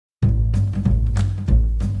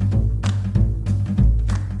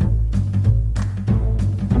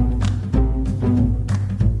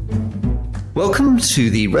Welcome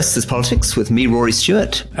to the Rest is Politics with me, Rory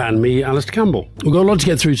Stewart. And me, Alastair Campbell. We've got a lot to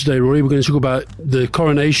get through today, Rory. We're going to talk about the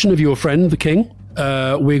coronation of your friend, the King.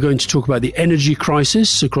 We're going to talk about the energy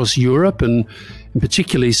crisis across Europe and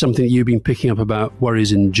particularly something that you've been picking up about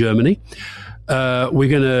worries in Germany. We're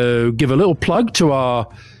going to give a little plug to our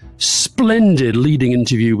splendid leading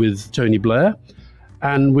interview with Tony Blair.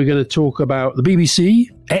 And we're going to talk about the BBC,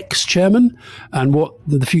 ex-chairman, and what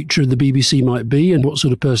the future of the BBC might be and what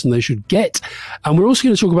sort of person they should get. And we're also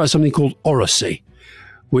going to talk about something called oracy,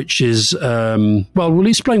 which is, we'll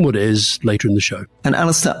explain what it is later in the show. And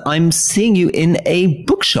Alastair, I'm seeing you in a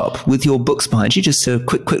bookshop with your books behind you. Just a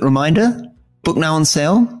quick reminder, book now on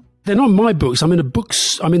sale? They're not my books. I'm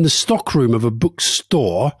in the stockroom of a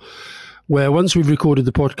bookstore where once we've recorded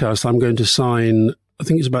the podcast, I'm going to sign, I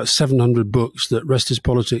think it's about 700 books that Rest is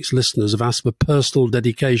Politics listeners have asked for personal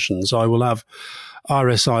dedications. I will have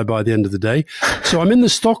RSI by the end of the day. So I'm in the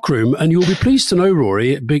stockroom, and you'll be pleased to know,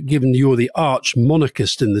 Rory, given you're the arch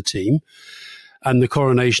monarchist in the team, and the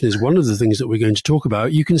coronation is one of the things that we're going to talk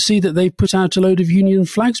about, you can see that they put out a load of Union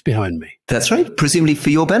flags behind me. That's right, presumably for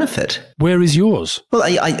your benefit. Where is yours? Well,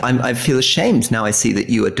 I feel ashamed now I see that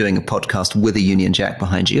you are doing a podcast with a Union Jack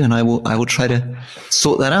behind you, and I will try to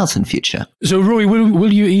sort that out in future. So, Rory,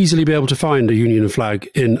 will you easily be able to find a Union flag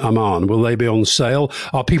in Amman? Will they be on sale?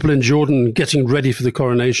 Are people in Jordan getting ready for the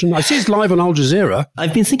coronation? I see it's live on Al Jazeera.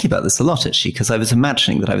 I've been thinking about this a lot, actually, because I was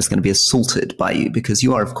imagining that I was going to be assaulted by you, because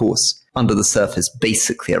you are, of course, under the surface,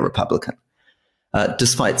 basically a Republican,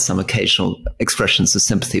 despite some occasional expressions of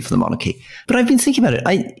sympathy for the monarchy. But I've been thinking about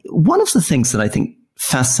it. One of the things that I think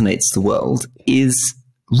fascinates the world is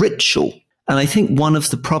ritual. And I think one of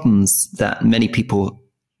the problems that many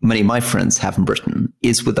of my friends have in Britain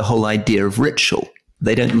is with the whole idea of ritual.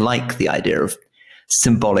 They don't like the idea of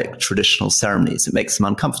symbolic traditional ceremonies. It makes them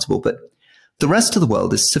uncomfortable. But the rest of the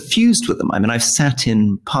world is suffused with them. I mean, I've sat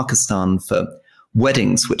in Pakistan for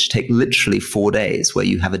weddings which take literally 4 days, where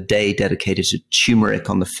you have a day dedicated to turmeric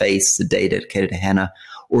on the face, a day dedicated to henna,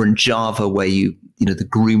 or in Java where the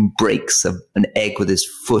groom breaks an egg with his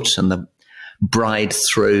foot and the bride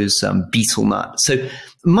throws betel nut. So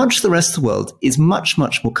much of the rest of the world is much,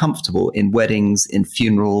 much more comfortable in weddings, in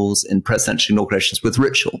funerals, in presidential inaugurations with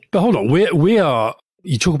ritual. But hold on, we are...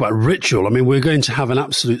 You talk about ritual. I mean, we're going to have an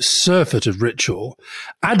absolute surfeit of ritual,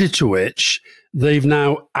 added to which they've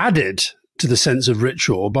now added to the sense of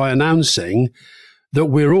ritual by announcing that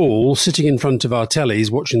we're all sitting in front of our tellies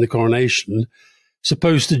watching the coronation,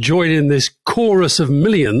 supposed to join in this chorus of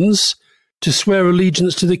millions to swear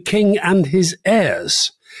allegiance to the king and his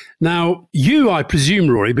heirs. Now, you, I presume,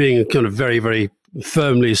 Rory, being a kind of very, very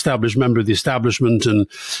firmly established member of the establishment and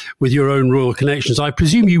with your own royal connections, I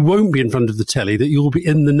presume you won't be in front of the telly, that you'll be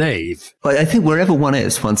in the nave. Well, I think wherever one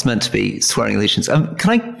is, one's meant to be swearing allegiance.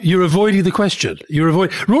 You're avoiding the question.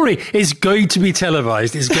 Rory, it's going to be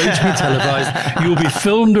televised. It's going to be televised. You'll be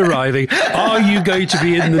filmed arriving. Are you going to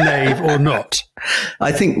be in the nave or not?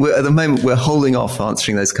 I think at the moment we're holding off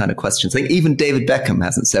answering those kind of questions. I think even David Beckham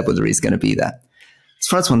hasn't said whether he's going to be there. As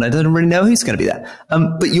far as one, I don't really know who's going to be there.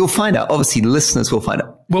 But you'll find out. Obviously, listeners will find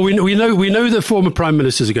out. Well, we know that former prime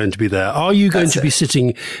ministers are going to be there. Are you going to be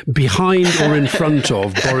sitting behind or in front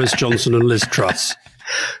of Boris Johnson and Liz Truss?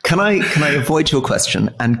 Can I avoid your question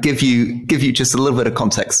and give you just a little bit of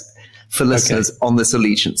context for listeners on this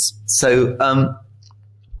allegiance? So,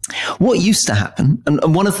 what used to happen,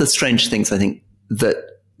 and one of the strange things I think that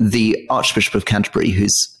the Archbishop of Canterbury,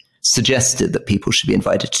 who's suggested that people should be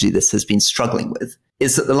invited to do this, has been struggling with,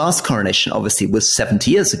 is that the last coronation obviously was 70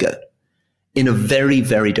 years ago in a very,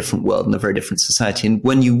 very different world, in a very different society. And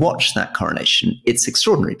when you watch that coronation, it's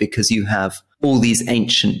extraordinary because you have all these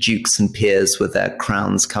ancient dukes and peers with their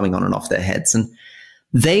crowns coming on and off their heads. And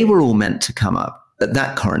they were all meant to come up at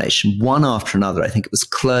that coronation, one after another. I think it was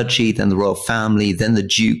clergy, then the royal family, then the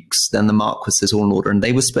dukes, then the marquises, all in order. And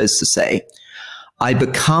they were supposed to say, "I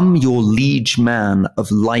become your liege man of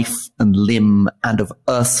life and limb and of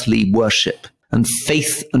earthly worship, and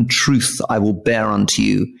faith and truth I will bear unto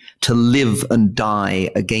you, to live and die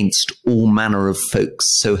against all manner of folks,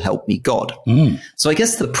 so help me God." So I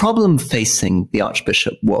guess the problem facing the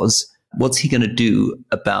Archbishop was, what's he going to do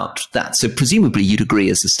about that? So presumably you'd agree,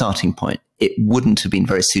 as a starting point, it wouldn't have been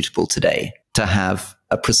very suitable today to have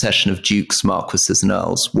a procession of dukes, marquises and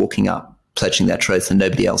earls walking up, pledging their troth, and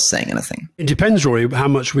nobody else saying anything. It depends, Rory, how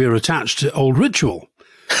much we are attached to old ritual,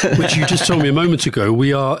 which you just told me a moment ago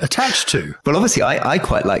we are attached to. Well, obviously, I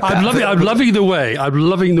quite like that. I'm loving the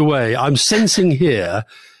way. I'm sensing here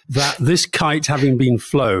that this kite having been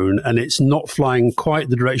flown and it's not flying quite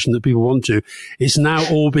the direction that people want to, it's now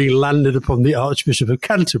all being landed upon the Archbishop of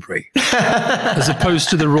Canterbury as opposed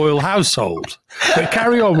to the royal household. But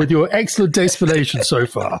carry on with your excellent explanation so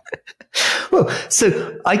far. Well,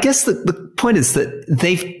 so I guess the point is that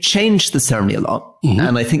they've changed the ceremony a lot.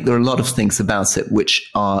 And I think there are a lot of things about it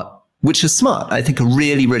which are smart. I think a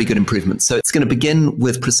really, really good improvement. So it's going to begin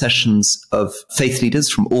with processions of faith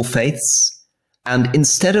leaders from all faiths. And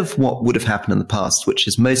instead of what would have happened in the past, which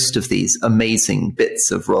is most of these amazing bits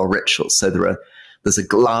of royal rituals. So there's a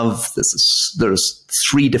glove, there's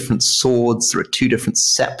 3 different swords, there are 2 different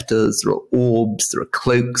scepters, there are orbs, there are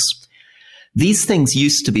cloaks. These things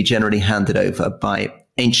used to be generally handed over by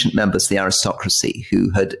ancient members of the aristocracy who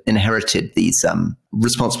had inherited these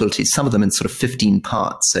responsibilities, some of them in sort of 15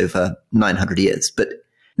 parts over 900 years. But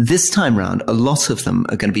this time round, a lot of them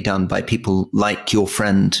are going to be done by people like your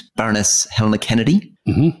friend, Baroness Helena Kennedy.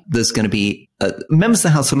 There's going to be members of the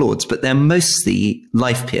House of Lords, but they're mostly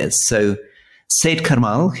life peers. So Said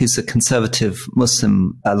Karmal, who's a conservative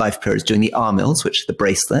Muslim life peer, is doing the armils, which are the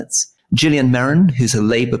bracelets. Gillian Merrin, who's a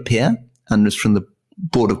Labour peer and was from the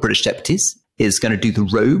Board of British Deputies, is going to do the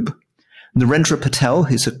robe. Narendra Patel,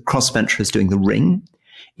 who's a crossbencher, is doing the ring.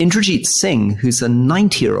 Indrajit Singh, who's a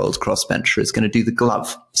 90-year-old crossbencher, is going to do the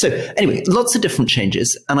glove. So anyway, lots of different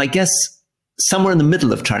changes. And I guess somewhere in the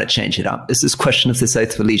middle of trying to change it up is this question of this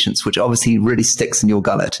oath of allegiance, which obviously really sticks in your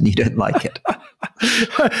gullet and you don't like it.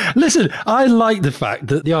 Listen, I like the fact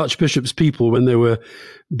that the Archbishop's people, when they were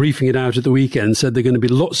briefing it out at the weekend, said there are going to be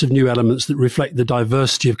lots of new elements that reflect the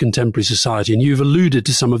diversity of contemporary society. And you've alluded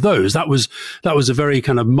to some of those. That was a very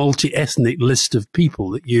kind of multi-ethnic list of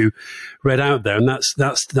people that you read out there. And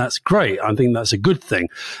that's great. I think that's a good thing.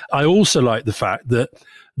 I also like the fact that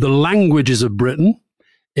the languages of Britain,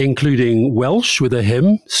 including Welsh with a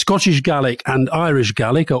hymn, Scottish Gaelic and Irish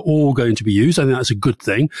Gaelic are all going to be used. I think that's a good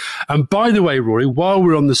thing. And by the way, Rory, while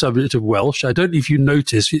we're on the subject of Welsh, I don't know if you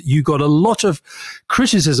noticed, you got a lot of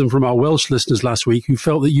criticism from our Welsh listeners last week who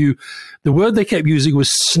felt that the word they kept using was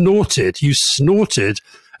snorted. You snorted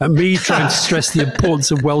at me trying to stress the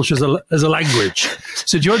importance of Welsh as a language.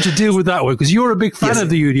 So do you want to deal with that one? Because you're a big fan of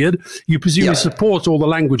the Union. You presumably support all the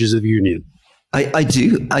languages of the Union. I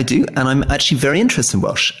do. And I'm actually very interested in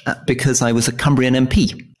Welsh because I was a Cumbrian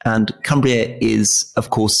MP. And Cumbria is, of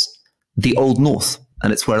course, the Old North.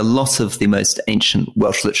 And it's where a lot of the most ancient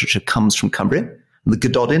Welsh literature comes from Cumbria. And the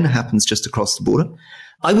Gododin happens just across the border.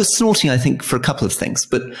 I was snorting, I think, for a couple of things,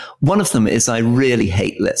 but one of them is I really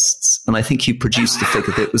hate lists. And I think you produced a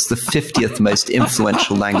figure that it was the 50th most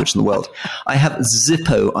influential language in the world. I have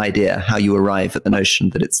zippo idea how you arrive at the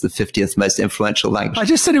notion that it's the 50th most influential language. I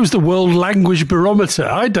just said it was the World Language Barometer.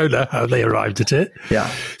 I don't know how they arrived at it. Yeah.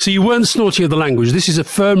 So you weren't snorting at the language. This is a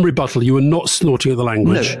firm rebuttal. You were not snorting at the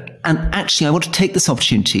language. No. And actually, I want to take this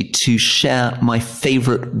opportunity to share my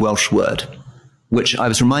favorite Welsh word, which I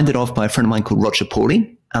was reminded of by a friend of mine called Roger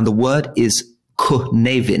Pawley. And the word is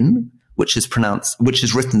cynefin, which is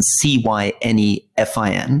written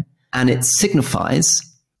Cynefin. And it signifies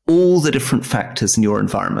all the different factors in your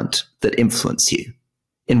environment that influence you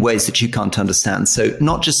in ways that you can't understand. So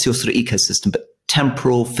not just your sort of ecosystem, but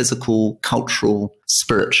temporal, physical, cultural,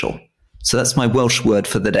 spiritual. So that's my Welsh word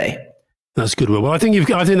for the day. That's good. Well, I think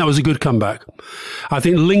that was a good comeback. I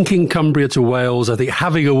think linking Cumbria to Wales, I think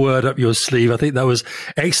having a word up your sleeve, I think that was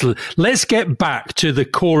excellent. Let's get back to the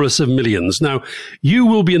chorus of millions. Now, you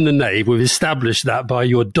will be in the nave. We've established that by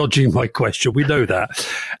your dodging my question. We know that.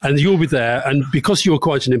 And you'll be there. And because you're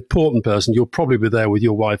quite an important person, you'll probably be there with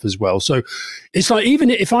your wife as well. So it's like, even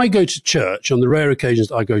if I go to church, on the rare occasions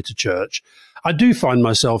that I go to church, I do find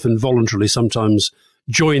myself involuntarily sometimes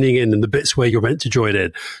joining in the bits where you're meant to join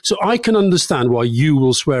in. So I can understand why you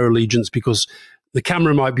will swear allegiance, because the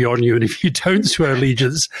camera might be on you, and if you don't swear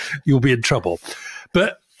allegiance, you'll be in trouble.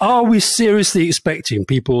 But are we seriously expecting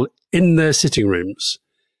people in their sitting rooms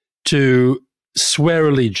to swear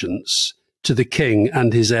allegiance to the king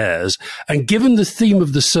and his heirs? And given the theme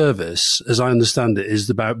of the service, as I understand it, is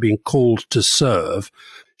about being called to serve,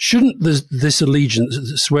 shouldn't this allegiance,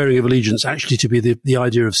 swearing of allegiance, actually to be the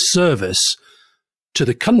idea of service to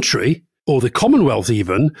the country or the Commonwealth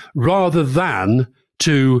even, rather than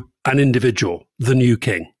to an individual, the new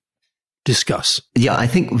king? Discuss. Yeah, I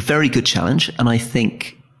think very good challenge. And I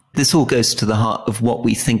think this all goes to the heart of what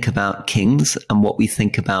we think about kings and what we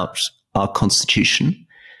think about our constitution.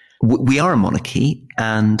 We are a monarchy,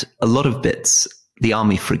 and a lot of bits, the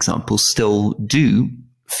army, for example, still do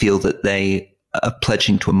feel that they are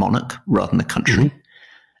pledging to a monarch rather than a country. Mm-hmm.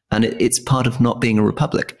 And it's part of not being a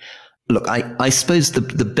republic. Look, I suppose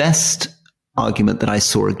the best argument that I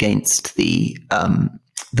saw against the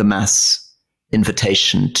the mass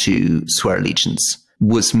invitation to swear allegiance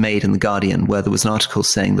was made in The Guardian, where there was an article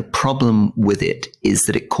saying the problem with it is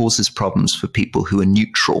that it causes problems for people who are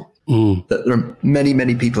neutral. That there are many,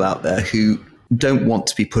 many people out there who don't want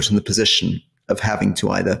to be put in the position of having to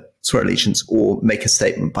either swear allegiance or make a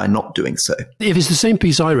statement by not doing so. If it's the same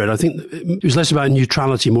piece I read, I think it was less about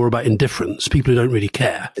neutrality, more about indifference, people who don't really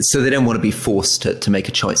care. So they don't want to be forced to make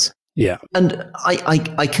a choice. Yeah. And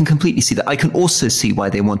I can completely see that. I can also see why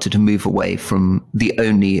they wanted to move away from the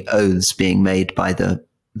only oaths being made by the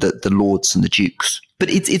lords and the dukes. But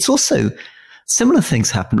it's also, similar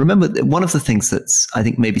things happen. Remember, one of the things that's, I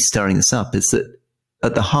think, maybe stirring this up is that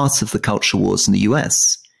at the heart of the culture wars in the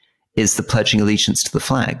US is the pledging allegiance to the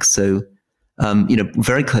flag. So,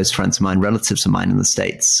 very close friends of mine, relatives of mine in the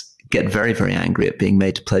States, get very, very angry at being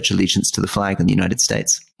made to pledge allegiance to the flag in the United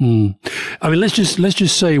States. I mean, let's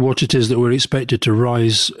just say what it is that we're expected to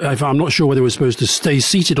rise. I'm not sure whether we're supposed to stay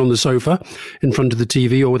seated on the sofa in front of the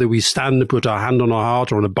TV, or whether we stand and put our hand on our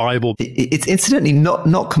heart or on a Bible. It's incidentally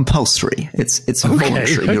not compulsory. It's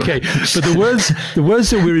voluntary. Okay. But the words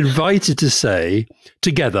that we're invited to say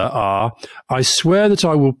together are, I swear that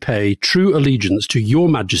I will pay true allegiance to your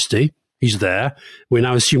majesty. He's there. We're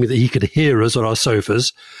now assuming that he could hear us on our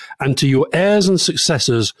sofas. And to your heirs and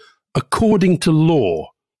successors, according to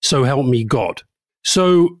law, so help me God.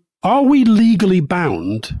 So are we legally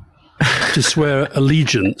bound to swear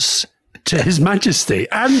allegiance to His Majesty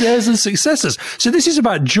and heirs and successors? So this is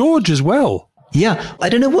about George as well. Yeah. I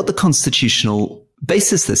don't know what the constitutional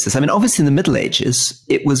basis this is. I mean, obviously in the Middle Ages,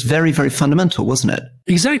 it was very, very fundamental, wasn't it?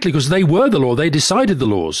 Exactly, because they were the law. They decided the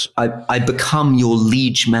laws. I become your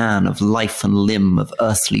liege man of life and limb, of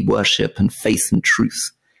earthly worship and faith and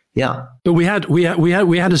truth. Yeah. But we had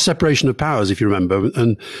a separation of powers, if you remember,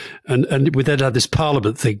 and we then had this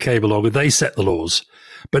Parliament thing came along and they set the laws.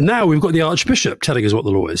 But now we've got the Archbishop telling us what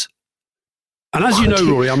the law is. And as you know,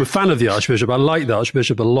 Rory, I'm a fan of the Archbishop. I like the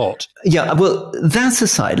Archbishop a lot. Yeah, well, that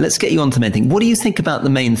aside, let's get you on to the main thing. What do you think about the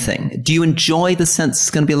main thing? Do you enjoy the sense it's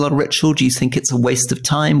going to be a lot of ritual? Do you think it's a waste of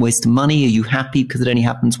time, waste of money? Are you happy because it only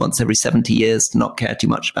happens once every 70 years to not care too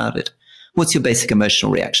much about it? What's your basic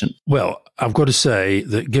emotional reaction? Well, I've got to say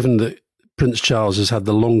that given that Prince Charles has had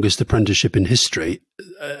the longest apprenticeship in history,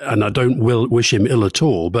 and I don't wish him ill at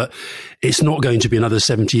all, but it's not going to be another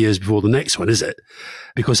 70 years before the next one, is it?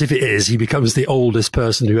 Because if it is, he becomes the oldest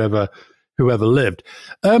person who ever lived.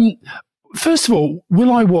 First of all,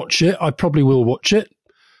 will I watch it? I probably will watch it.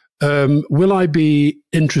 Will I be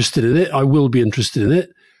interested in it? I will be interested in it.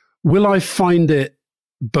 Will I find it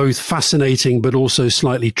both fascinating but also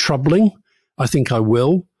slightly troubling? I think I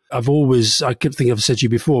will. I think I've said to you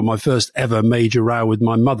before, my first ever major row with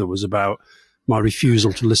my mother was about my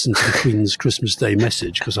refusal to listen to the Queen's Christmas Day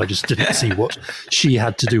message, because I just didn't see what she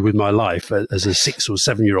had to do with my life as a 6 or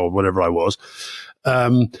 7-year-old, whatever I was.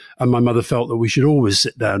 And my mother felt that we should always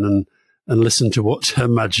sit down and listen to what Her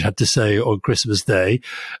Majesty had to say on Christmas Day.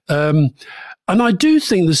 And I do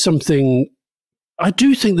think there's something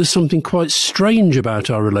quite strange about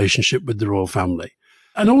our relationship with the royal family.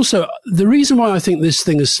 And also, the reason why I think this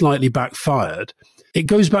thing has slightly backfired, it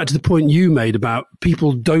goes back to the point you made about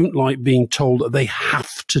people don't like being told that they have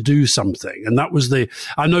to do something. And that was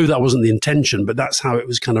I know that wasn't the intention, but that's how it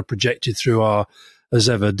was kind of projected through our, as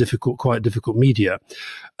ever, quite difficult media.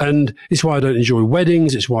 And it's why I don't enjoy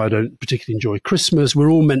weddings. It's why I don't particularly enjoy Christmas.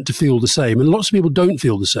 We're all meant to feel the same, and lots of people don't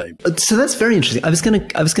feel the same. So that's very interesting. I was going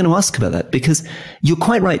to ask about that, because you're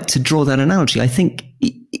quite right to draw that analogy. I think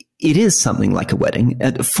it is something like a wedding.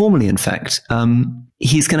 Formally, in fact,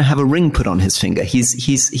 he's going to have a ring put on his finger.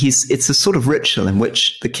 It's a sort of ritual in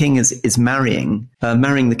which the king is marrying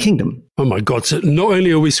the kingdom. Oh my God! So not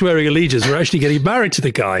only are we swearing allegiance, we're actually getting married to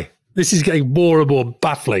the guy. This is getting more and more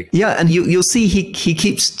baffling. Yeah, and you'll see he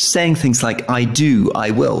keeps saying things like, I do,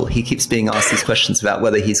 I will. He keeps being asked these questions about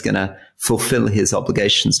whether he's going to fulfill his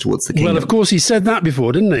obligations towards the kingdom. Well, of course, he said that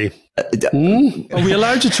before, didn't he? Are we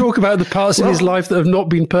allowed to talk about the parts of his life that have not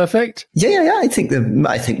been perfect? Yeah. I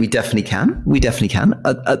think we definitely can. We definitely can.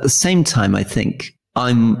 At the same time, I think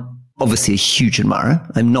I'm obviously a huge admirer.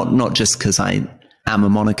 I'm not just because I am a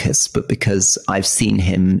monarchist, but because I've seen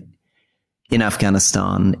him in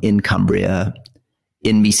Afghanistan, in Cumbria,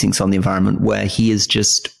 in meetings on the environment, where he is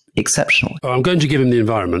just exceptional. Oh, I'm going to give him the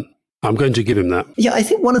environment. I'm going to give him that. Yeah, I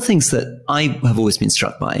think one of the things that I have always been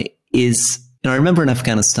struck by is, I remember in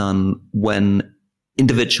Afghanistan when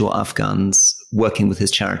individual Afghans working with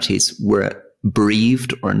his charities were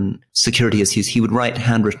bereaved or in security issues, he would write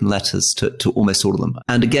handwritten letters to almost all of them.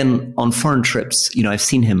 And again, on foreign trips, I've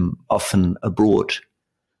seen him often abroad,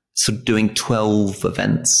 sort of doing 12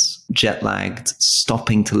 events, jet lagged,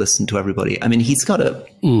 stopping to listen to everybody. I mean, he's got a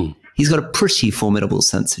pretty formidable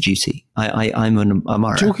sense of duty. I'm an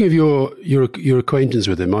admirer. Talking of your acquaintance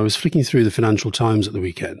with him, I was flicking through the Financial Times at the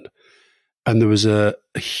weekend, and there was a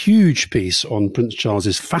huge piece on Prince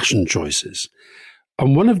Charles's fashion choices.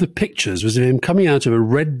 And one of the pictures was of him coming out of a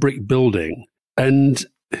red brick building. And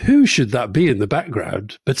who should that be in the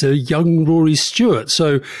background but a young Rory Stewart?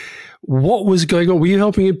 So what was going on? Were you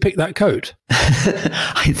helping him pick that coat?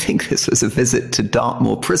 I think this was a visit to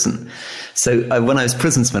Dartmoor Prison. So when I was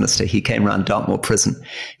prisons minister, he came around Dartmoor Prison.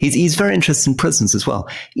 He's very interested in prisons as well.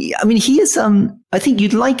 I mean, he is, I think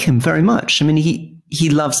you'd like him very much. I mean, he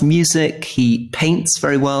loves music. He paints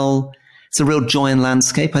very well. It's a real joy in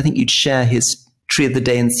landscape. I think you'd share his tree of the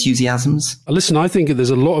day enthusiasms. Listen, I think there's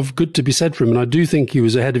a lot of good to be said for him, and I do think he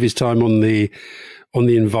was ahead of his time on the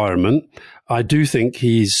environment. I do think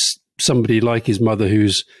he's somebody like his mother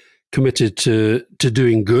who's committed to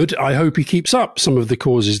doing good. I hope he keeps up some of the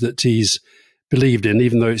causes that he's believed in,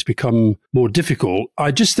 even though it's become more difficult.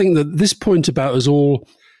 I just think that this point about us all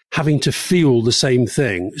having to feel the same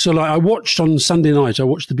thing. So like I watched on Sunday night, I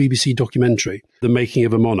watched the BBC documentary, The Making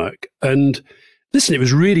of a Monarch, and listen, it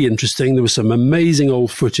was really interesting. There was some amazing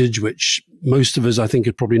old footage, which most of us, I think,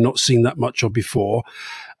 had probably not seen that much of before.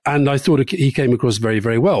 And I thought he came across very,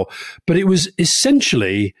 very well. But it was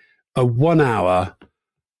essentially a 1 hour,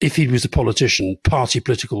 if he was a politician, party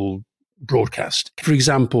political broadcast. For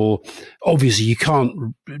example, obviously you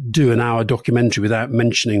can't do an hour documentary without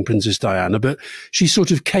mentioning Princess Diana, but she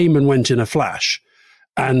sort of came and went in a flash.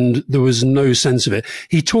 And there was no sense of it.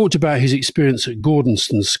 He talked about his experience at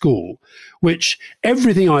Gordonston School, which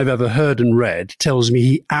everything I've ever heard and read tells me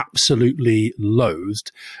he absolutely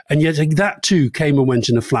loathed. And yet that too came and went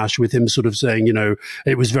in a flash with him sort of saying, you know,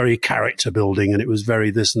 it was very character building and it was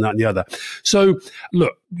very this and that and the other. So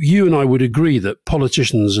look, you and I would agree that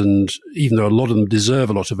politicians, and even though a lot of them deserve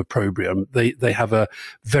a lot of opprobrium, they have a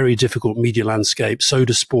very difficult media landscape. So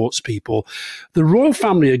do sports people. The royal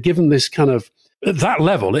family are given this kind of, at that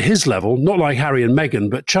level, at his level, not like Harry and Meghan,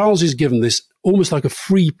 but Charles is given this almost like a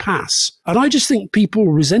free pass. And I just think people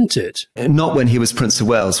resent it. Not when he was Prince of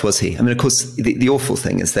Wales, was he? I mean, of course, the awful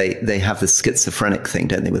thing is they have this schizophrenic thing,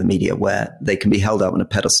 don't they, with the media, where they can be held up on a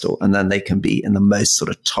pedestal and then they can be in the most sort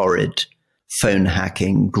of torrid, phone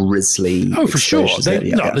hacking, grisly. Oh, for sure.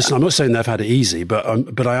 Listen, I'm not saying they've had it easy, but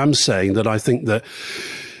I am saying that I think that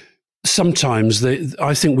sometimes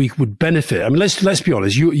I think we would benefit. I mean, let's be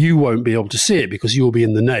honest. You won't be able to see it because you'll be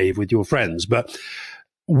in the nave with your friends. But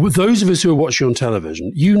with those of us who are watching on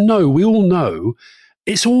television, we all know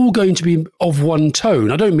it's all going to be of one tone.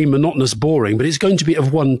 I don't mean monotonous, boring, but it's going to be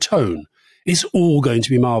of one tone. It's all going to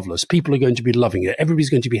be marvelous. People are going to be loving it. Everybody's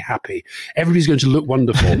going to be happy. Everybody's going to look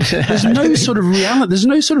wonderful. There's no sort of reality. There's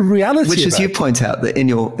no sort of reality. Which, as you point out, that in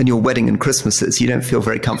your wedding and Christmases, you don't feel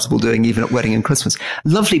very comfortable doing even at wedding and Christmas.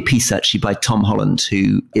 Lovely piece actually by Tom Holland,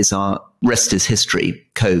 who is our Rest is History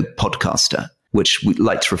co-podcaster, which we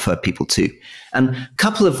like to refer people to. And a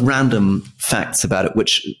couple of random facts about it,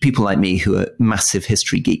 which people like me who are massive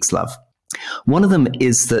history geeks love. One of them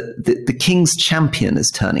is that the King's Champion is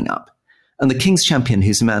turning up. And the King's Champion,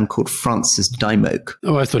 who's a man called Francis Dymoke.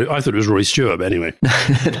 Oh, I thought it was Rory Stewart, but anyway.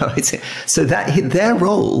 No, so their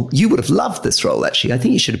role, you would have loved this role, actually. I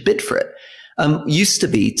think you should have bid for it. Used to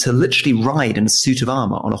be to literally ride in a suit of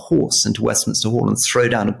armor on a horse into Westminster Hall and throw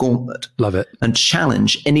down a gauntlet. Love it. And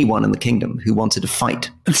challenge anyone in the kingdom who wanted to fight.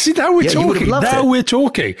 And see, now we're talking. Now we're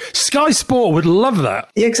talking. Sky Sport would love that.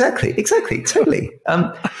 Yeah, exactly, totally.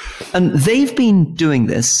 And they've been doing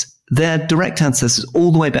this. Their direct ancestors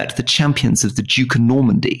all the way back to the champions of the Duke of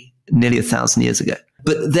Normandy nearly 1,000 years ago.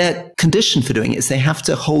 But their condition for doing it is they have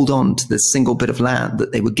to hold on to this single bit of land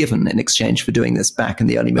that they were given in exchange for doing this back in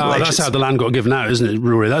the early Middle Ages. That's how the land got given out, isn't it,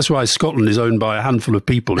 Rory? That's why Scotland is owned by a handful of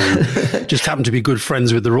people who just happen to be good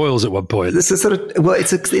friends with the royals at one point. This is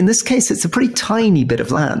in this case, it's a pretty tiny bit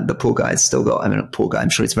of land the poor guy's still got. I mean, not poor guy, I'm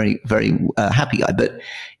sure he's a very, very happy guy, but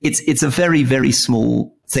it's a very, very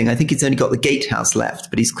small thing. I think he's only got the gatehouse left,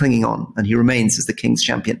 but he's clinging on and he remains as the King's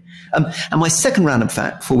Champion. And my second random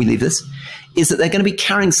fact before we leave this is that they're going to be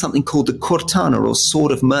carrying something called the Cortana, or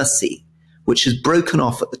Sword of Mercy, which is broken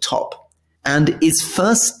off at the top and is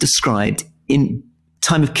first described in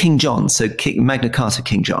time of King John, so Magna Carta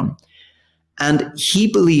King John. And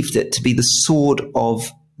he believed it to be the sword of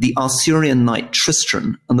the Arthurian knight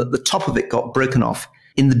Tristram, and that the top of it got broken off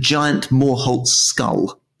in the giant Moorholt's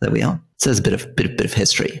skull. There we are. So there's a bit of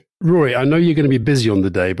history. Rory, I know you're going to be busy on the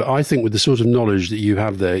day, but I think with the sort of knowledge that you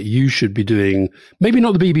have there, you should be doing maybe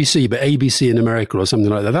not the BBC, but ABC in America or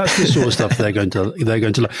something like that. That's the sort of stuff they're going to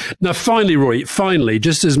learn. Now, finally, Rory,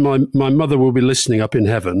 just as my mother will be listening up in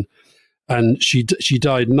heaven, and she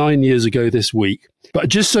died 9 years ago this week. But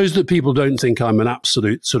just so that people don't think I'm an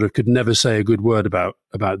absolute sort of could never say a good word about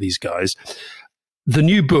these guys. The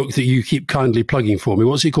new book that you keep kindly plugging for me,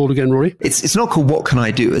 what's it called again, Rory? It's not called What Can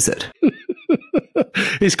I Do, is it?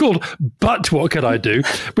 It's called But What Can I Do?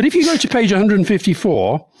 But if you go to page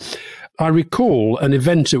 154, I recall an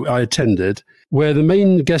event that I attended where the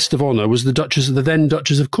main guest of honour was the then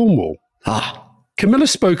Duchess of Cornwall. Camilla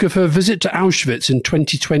spoke of her visit to Auschwitz in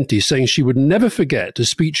 2020, saying she would never forget a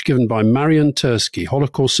speech given by Marian Tursky,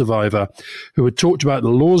 Holocaust survivor, who had talked about the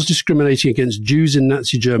laws discriminating against Jews in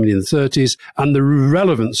Nazi Germany in the 30s and the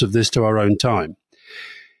relevance of this to our own time.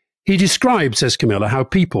 He described, says Camilla, how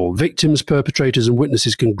people, victims, perpetrators and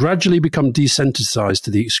witnesses can gradually become desensitized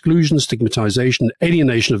to the exclusion, stigmatization,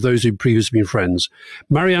 alienation of those who'd previously been friends.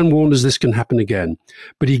 Marianne warned us this can happen again,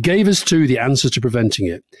 but he gave us too the answer to preventing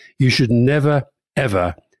it. You should never,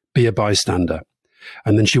 ever be a bystander.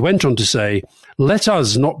 And then she went on to say, let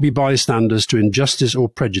us not be bystanders to injustice or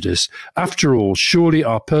prejudice. After all, surely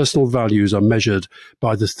our personal values are measured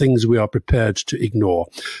by the things we are prepared to ignore.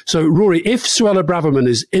 So, Rory, if Suella Braverman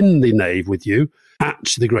is in the nave with you at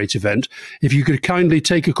the great event, if you could kindly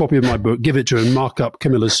take a copy of my book, give it to her and mark up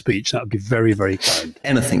Camilla's speech, that would be very, very kind.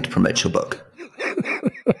 Anything to promote your book.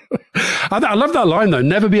 I love that line, though.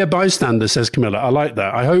 Never be a bystander, says Camilla. I like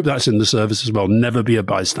that. I hope that's in the service as well. Never be a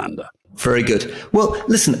bystander. Very good. Well,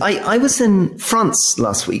 listen, I was in France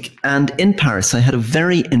last week, and in Paris, I had a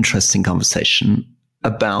very interesting conversation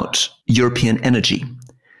about European energy,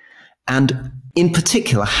 and in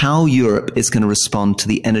particular, how Europe is going to respond to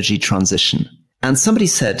the energy transition. And somebody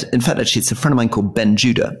said, in fact, actually, it's a friend of mine called Ben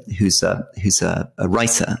Judah, who's a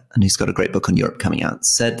writer and who's got a great book on Europe coming out,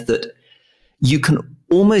 said that you can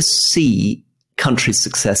almost see countries'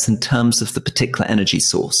 success in terms of the particular energy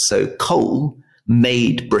source. So coal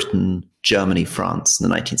made Britain, Germany, France in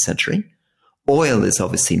the 19th century. Oil is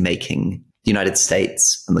obviously making the United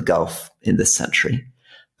States and the Gulf in this century.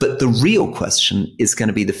 But the real question is going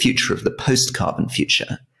to be the future of the post-carbon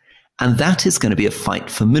future. And that is going to be a fight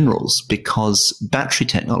for minerals, because battery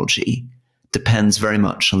technology depends very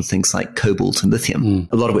much on things like cobalt and lithium,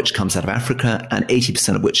 a lot of which comes out of Africa and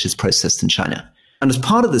 80% of which is processed in China. And as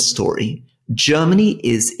part of this story, Germany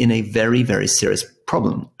is in a very, very serious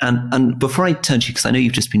problem. And before I turn to you, because I know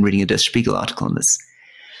you've just been reading a Der Spiegel article on this,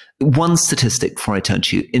 one statistic before I turn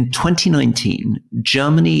to you. In 2019,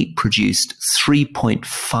 Germany produced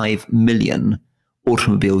 3.5 million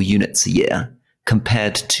automobile units a year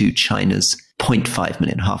compared to China's 0.5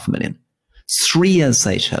 million, 500,000. 3 years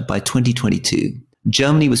later, by 2022,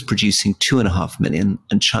 Germany was producing 2.5 million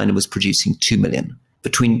and China was producing 2 million.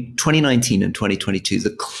 Between 2019 and 2022, the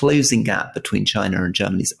closing gap between China and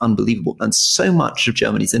Germany is unbelievable. And so much of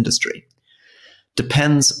Germany's industry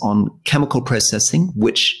depends on chemical processing,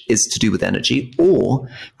 which is to do with energy, or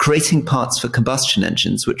creating parts for combustion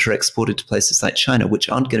engines, which are exported to places like China, which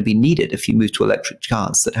aren't going to be needed if you move to electric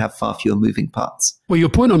cars that have far fewer moving parts. Well, your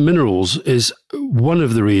point on minerals is one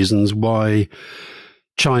of the reasons why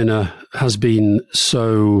China has been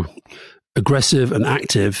so aggressive and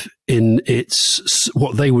active in its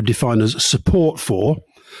what they would define as support for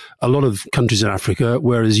a lot of countries in Africa,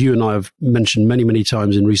 whereas you and I have mentioned many, many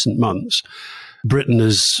times in recent months, Britain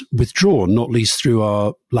has withdrawn, not least through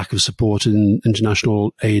our lack of support in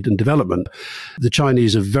international aid and development. The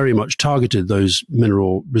Chinese have very much targeted those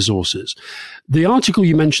mineral resources. The article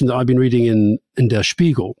you mentioned that I've been reading in Der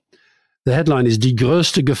Spiegel, the headline is Die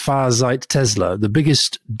größte Gefahr seit Tesla, the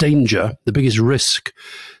biggest danger, the biggest risk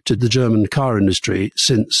to the German car industry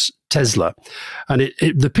since Tesla. And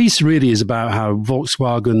the piece really is about how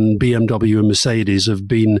Volkswagen, BMW and Mercedes have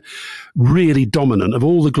been really dominant. Of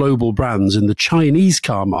all the global brands in the Chinese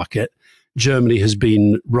car market, Germany has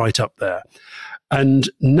been right up there.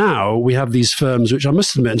 And now we have these firms, which I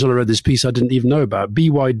must admit, until I read this piece, I didn't even know about,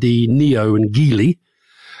 BYD, NIO and Geely.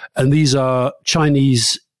 And these are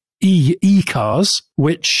Chinese e-cars,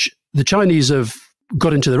 which the Chinese have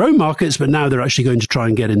got into their own markets, but now they're actually going to try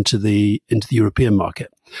and get into the European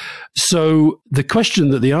market. So the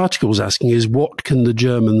question that the article is asking is, what can the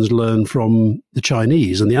Germans learn from the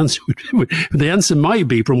Chinese? And the answer might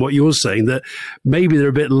be, from what you're saying, that maybe they're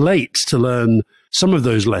a bit late to learn some of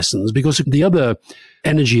those lessons, because the other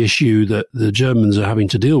energy issue that the Germans are having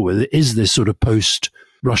to deal with is this sort of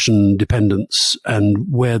post-Russian dependence and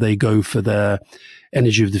where they go for their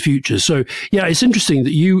energy of the future. So, yeah, it's interesting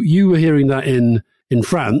that you were hearing that in in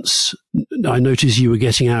France. I noticed you were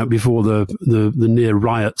getting out before the near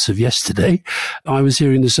riots of yesterday. I was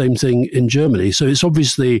hearing the same thing in Germany. So it's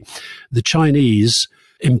obviously the Chinese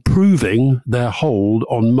improving their hold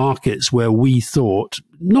on markets where we thought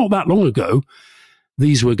not that long ago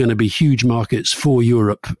these were going to be huge markets for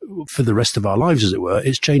Europe for the rest of our lives, as it were.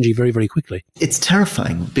 It's changing very, very quickly. It's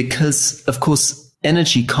terrifying because, of course,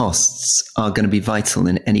 energy costs are going to be vital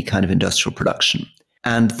in any kind of industrial production.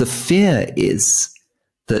 And the fear is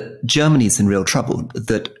that Germany's in real trouble,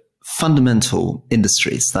 that fundamental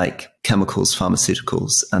industries like chemicals,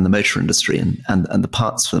 pharmaceuticals, and the motor industry and the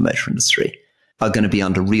parts for the motor industry are going to be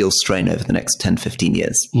under real strain over the next 10, 15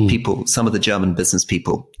 years. People, some of the German business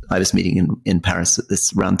people I was meeting in Paris at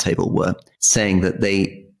this roundtable were saying that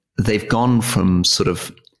they've gone from sort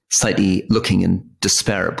of slightly looking in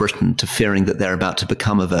despair at Britain to fearing that they're about to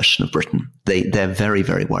become a version of Britain. They're very,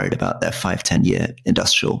 very worried about their 5-10 year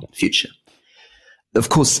industrial future. Of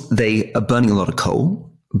course, they are burning a lot of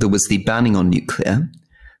coal. There was the banning on nuclear.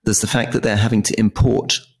 There's the fact that they're having to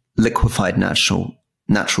import liquefied natural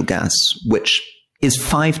gas, which is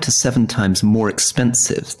 5 to 7 times more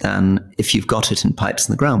expensive than if you've got it in pipes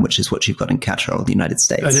in the ground, which is what you've got in Qatar or the United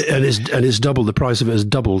States. And it's doubled. The price of it has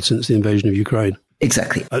doubled since the invasion of Ukraine.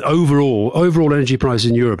 Exactly. Overall energy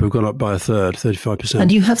prices in Europe have gone up by a third, 35%.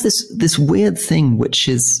 And you have this weird thing, which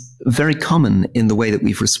is very common in the way that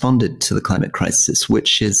we've responded to the climate crisis,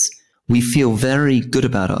 which is we feel very good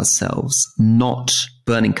about ourselves not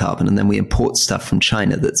burning carbon, and then we import stuff from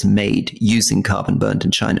China that's made using carbon burned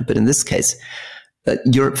in China. But in this case,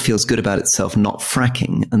 Europe feels good about itself not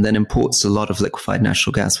fracking, and then imports a lot of liquefied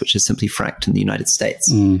natural gas, which is simply fracked in the United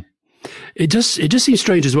States. It just seems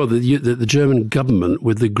strange as well that the German government,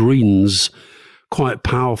 with the Greens quite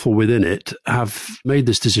powerful within it, have made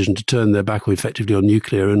this decision to turn their back effectively on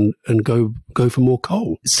nuclear and go for more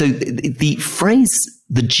coal. So the phrase,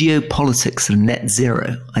 the geopolitics of net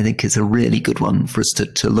zero, I think is a really good one for us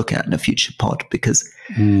to look at in a future pod, because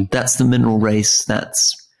that's the mineral race,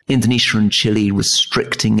 that's Indonesia and Chile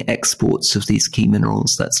restricting exports of these key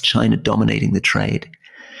minerals, that's China dominating the trade.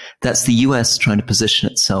 That's the US trying to position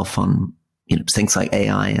itself on things like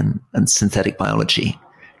AI and synthetic biology.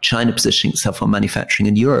 China positioning itself on manufacturing,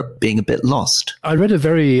 and Europe being a bit lost. I read a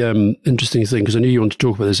very interesting thing, because I knew you wanted to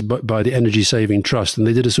talk about this, by the Energy Saving Trust, and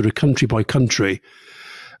they did a sort of country by country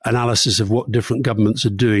analysis of what different governments are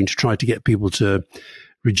doing to try to get people to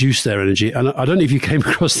reduce their energy. And I don't know if you came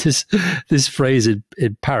across this phrase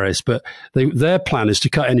in Paris, but their plan is to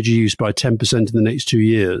cut energy use by 10% in the next 2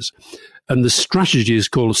 years. And the strategy is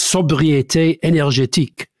called sobriété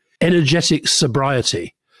énergétique, energetic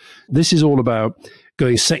sobriety. This is all about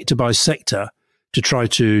going sector by sector to try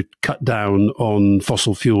to cut down on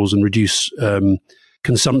fossil fuels and reduce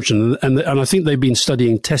consumption. And I think they've been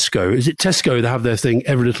studying Tesco. Is it Tesco that have their thing,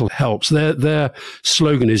 every little helps? Their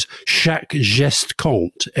slogan is chaque geste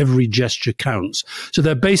compte, every gesture counts. So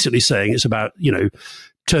they're basically saying it's about,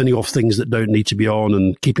 turning off things that don't need to be on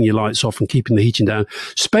and keeping your lights off and keeping the heating down.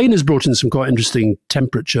 Spain has brought in some quite interesting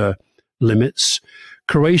temperature limits.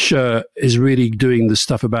 Croatia is really doing the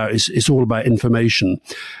stuff about, it's all about information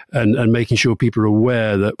and making sure people are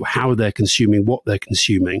aware that how they're consuming, what they're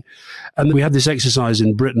consuming. And we had this exercise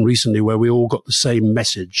in Britain recently where we all got the same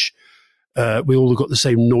message. We all got the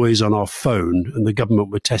same noise on our phone, and the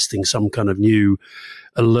government were testing some kind of new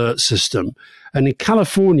alert system. And in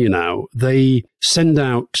California now, they send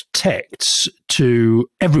out texts to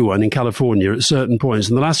everyone in California at certain points.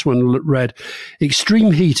 And the last one read,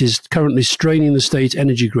 extreme heat is currently straining the state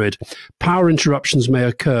energy grid. Power interruptions may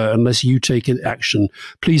occur unless you take action.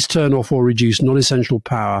 Please turn off or reduce non-essential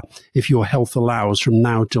power if your health allows from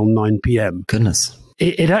now till 9 p.m. Goodness.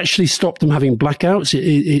 It actually stopped them having blackouts.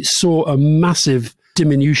 It saw a massive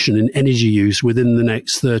diminution in energy use within the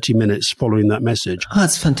next 30 minutes following that message. Oh,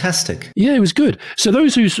 that's fantastic. Yeah, it was good. So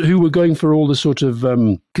those who were going for all the sort of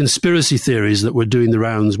conspiracy theories that were doing the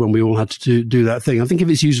rounds when we all had to do that thing, I think if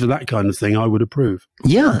it's used for that kind of thing, I would approve.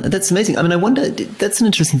 Yeah, that's amazing. I mean, I wonder, that's an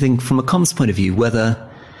interesting thing from a comms point of view, whether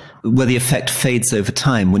the effect fades over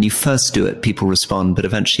time. When you first do it, people respond, but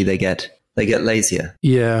eventually they get lazier.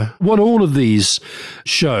 Yeah. What all of these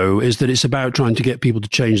show is that it's about trying to get people to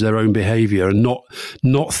change their own behavior and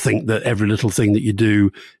not think that every little thing that you do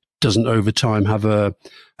doesn't over time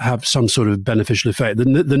have some sort of beneficial effect. The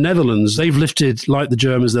Netherlands, they've lifted, like the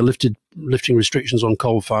Germans, they're lifting restrictions on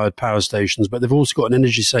coal-fired power stations, but they've also got an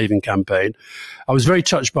energy-saving campaign. I was very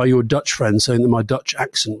touched by your Dutch friend saying that my Dutch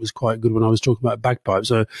accent was quite good when I was talking about bagpipes.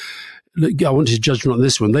 So I wanted his judgment on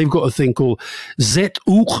this one. They've got a thing called Zet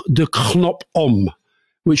ook de knop om,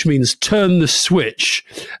 which means turn the switch.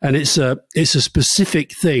 And it's a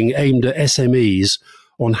specific thing aimed at SMEs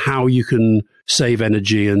on how you can save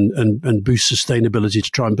energy and boost sustainability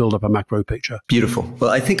to try and build up a macro picture. Beautiful.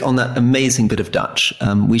 Well, I think on that amazing bit of Dutch,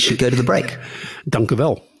 we should go to the break. Dank u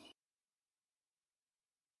wel.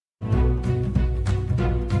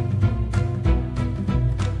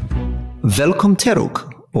 Welcome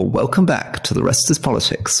terug, or welcome back to The Rest is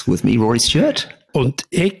Politics with me, Rory Stewart. Und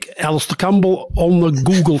ik, Alastair Campbell, on the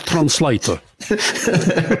Google Translator.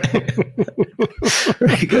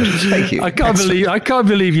 Very good. Thank you. I can't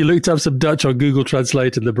believe you looked up some Dutch on Google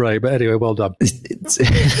Translate in the break. But anyway, well done. It's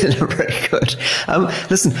very good.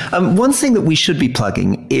 Listen, one thing that we should be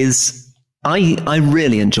plugging is I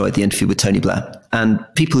really enjoyed the interview with Tony Blair, and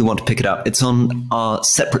people who want to pick it up, it's on our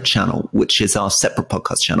separate channel, which is our separate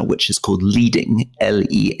podcast channel, which is called Leading,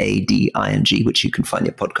 Leading, which you can find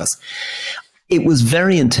your podcast. It was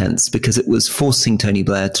very intense because it was forcing Tony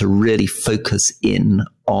Blair to really focus in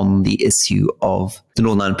on the issue of the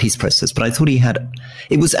Northern Ireland peace process. But I thought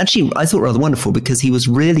it was actually, I thought, rather wonderful because he was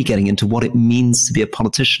really getting into what it means to be a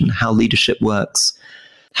politician, how leadership works,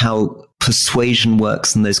 how persuasion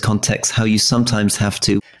works in those contexts, how you sometimes have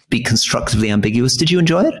to be constructively ambiguous. Did you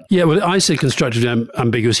enjoy it? Yeah, well, I said constructively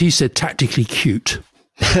ambiguous. He said tactically cute.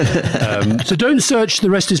 So don't search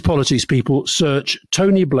The Rest is Politics, people. Search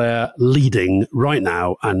Tony Blair Leading right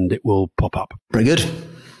now and it will pop up. Very good.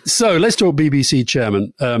 So let's talk BBC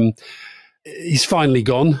chairman. He's finally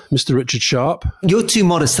gone, Mr. Richard Sharp. You're too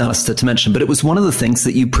modest, Alastair, to mention, but it was one of the things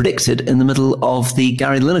that you predicted in the middle of the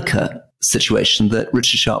Gary Lineker situation that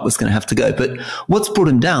Richard Sharp was going to have to go. But what's brought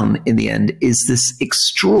him down in the end is this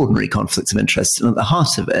extraordinary conflict of interest. And at the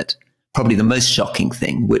heart of it, probably the most shocking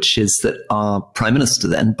thing, which is that our Prime Minister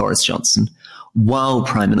then, Boris Johnson, while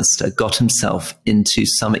Prime Minister, got himself into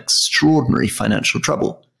some extraordinary financial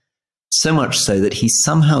trouble. So much so that he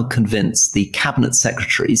somehow convinced the Cabinet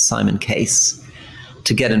Secretary, Simon Case,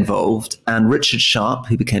 to get involved. And Richard Sharp,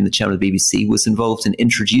 who became the chairman of the BBC, was involved in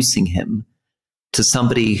introducing him to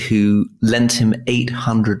somebody who lent him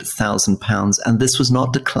 £800,000, and this was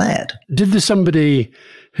not declared. Did the somebody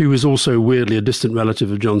who was also weirdly a distant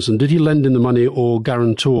relative of Johnson, did he lend him the money or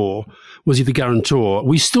guarantor? Was he the guarantor?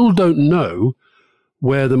 We still don't know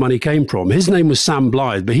where the money came from. His name was Sam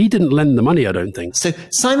Blythe, but he didn't lend the money, I don't think. So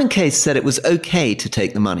Simon Case said it was okay to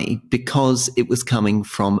take the money because it was coming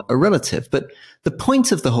from a relative. But the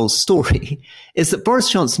point of the whole story is that Boris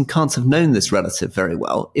Johnson can't have known this relative very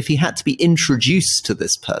well if he had to be introduced to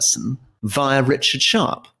this person via Richard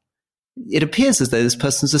Sharp. It appears as though this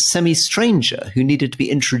person's a semi-stranger who needed to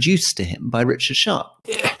be introduced to him by Richard Sharp.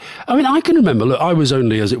 I mean, I can remember, look, I was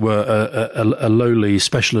only, as it were, a lowly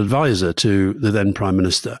special advisor to the then Prime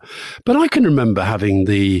Minister. But I can remember having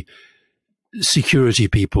the security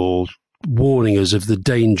people warning us of the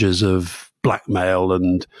dangers of blackmail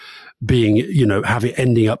and being,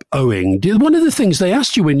 ending up owing. One of the things they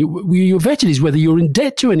asked you when you're vetted is whether you're in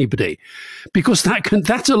debt to anybody, because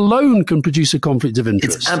that alone can produce a conflict of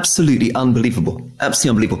interest. It's absolutely unbelievable.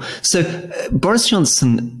 Absolutely unbelievable. So Boris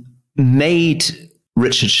Johnson made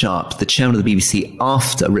Richard Sharp the chairman of the BBC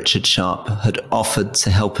after Richard Sharp had offered to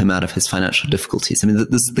help him out of his financial difficulties. I mean,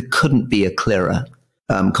 there couldn't be a clearer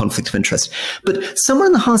conflict of interest. But somewhere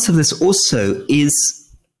in the heart of this also is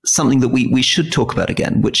something that we should talk about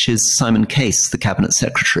again, which is Simon Case, the Cabinet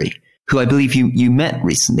Secretary, who I believe you met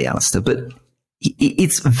recently, Alastair. But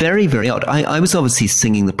it's very, very odd. I was obviously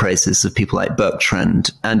singing the praises of people like Burke Trend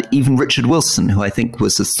and even Richard Wilson, who I think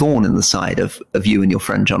was a thorn in the side of you and your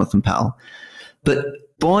friend Jonathan Powell. But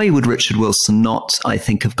boy, would Richard Wilson not, I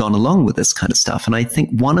think, have gone along with this kind of stuff. And I think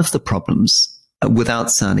one of the problems, without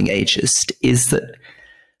sounding ageist, is that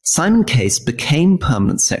Simon Case became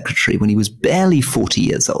permanent secretary when he was barely 40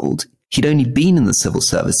 years old. He'd only been in the civil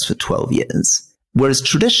service for 12 years. Whereas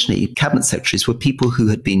traditionally, cabinet secretaries were people who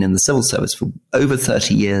had been in the civil service for over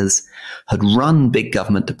 30 years, had run big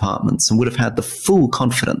government departments and would have had the full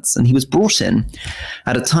confidence. And he was brought in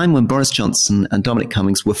at a time when Boris Johnson and Dominic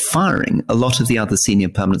Cummings were firing a lot of the other senior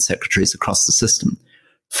permanent secretaries across the system,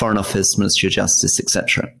 Foreign Office, Ministry of Justice,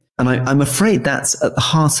 etc. And I'm afraid that's at the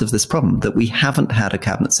heart of this problem, that we haven't had a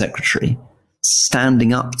cabinet secretary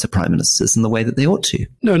standing up to prime ministers in the way that they ought to.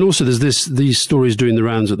 No, and also there's these stories doing the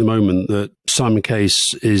rounds at the moment that Simon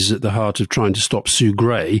Case is at the heart of trying to stop Sue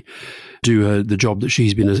Gray do the job that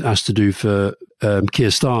she's been asked to do for Keir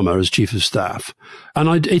Starmer as chief of staff.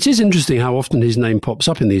 And it is interesting how often his name pops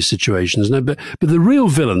up in these situations. No, but the real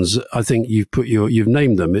villains, I think you've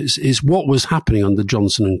named them, is what was happening under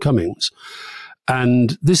Johnson and Cummings.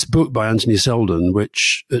 And this book by Anthony Seldon,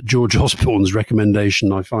 which at George Osborne's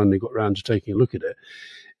recommendation, I finally got round to taking a look at it.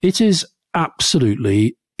 It is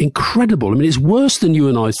absolutely incredible. I mean, it's worse than you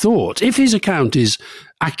and I thought. If his account is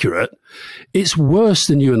accurate, it's worse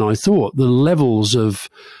than you and I thought. The levels of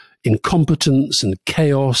incompetence and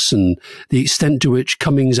chaos and the extent to which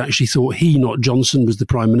Cummings actually thought he, not Johnson, was the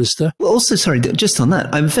Prime Minister. Well, also, sorry, just on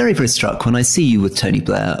that, I'm very, very struck when I see you with Tony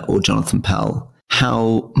Blair or Jonathan Powell,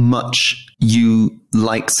 how much you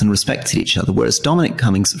liked and respected each other, whereas Dominic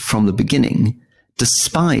Cummings, from the beginning,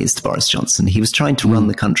 despised Boris Johnson. He was trying to run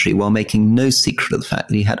the country while making no secret of the fact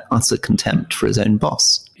that he had utter contempt for his own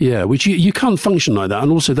boss. Yeah, which you can't function like that.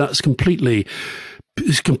 And also that's completely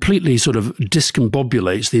sort of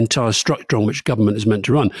discombobulates the entire structure on which government is meant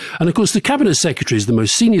to run. And of course, the Cabinet Secretary is the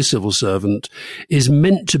most senior civil servant, is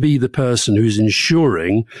meant to be the person who's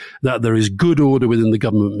ensuring that there is good order within the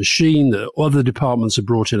government machine, that other departments are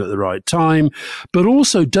brought in at the right time, but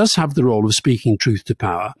also does have the role of speaking truth to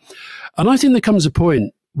power. And I think there comes a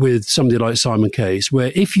point with somebody like Simon Case,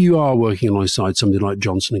 where if you are working alongside somebody like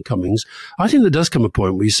Johnson and Cummings, I think there does come a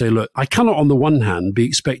point where you say, look, I cannot on the one hand be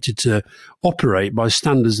expected to operate by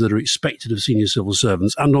standards that are expected of senior civil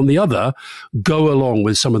servants, and on the other, go along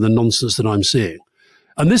with some of the nonsense that I'm seeing.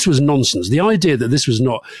 And this was nonsense. The idea that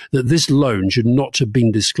this loan should not have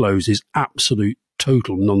been disclosed is absolute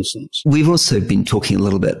total nonsense. We've also been talking a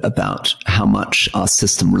little bit about how much our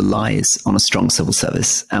system relies on a strong civil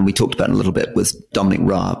service. And we talked about it a little bit with Dominic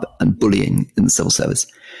Raab and bullying in the civil service.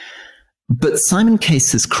 But Simon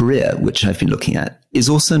Case's career, which I've been looking at, is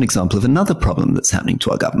also an example of another problem that's happening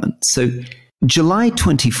to our government. So July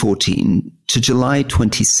 2014 to July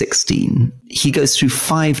 2016, he goes through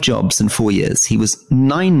 5 jobs in 4 years. He was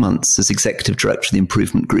 9 months as executive director of the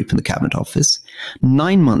Improvement Group in the Cabinet Office,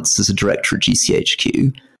 9 months as a director at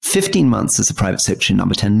GCHQ, 15 months as the private secretary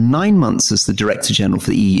number 10, 9 months as the director general for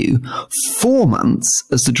the EU, 4 months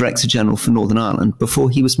as the director general for Northern Ireland before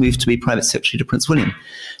he was moved to be private secretary to Prince William.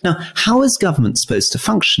 Now, how is government supposed to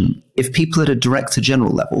function if people at a director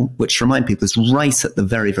general level, which remind people is right at the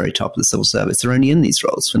very, very top of the civil service, are only in these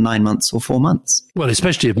roles for 9 months or 4 months? Well,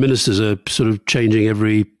 especially if ministers are sort of changing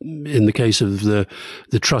in the case of the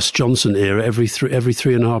Truss Johnson era, every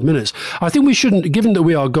 3.5 minutes. I think we shouldn't, given that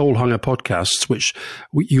we are Goalhanger podcasts, which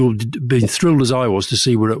you'll be thrilled as I was to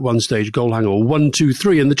see we're at one stage Goalhanger 1, 2,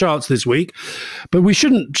 3 in the charts this week, but we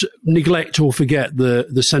shouldn't neglect or forget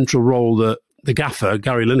the central role that the gaffer,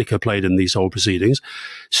 Gary Lineker, played in these whole proceedings.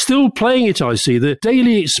 Still playing it, I see. The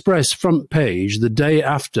Daily Express front page, the day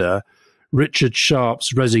after Richard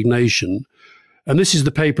Sharp's resignation, and this is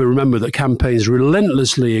the paper, remember, that campaigns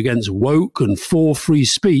relentlessly against woke and for free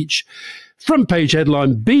speech. Front page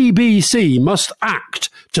headline, BBC must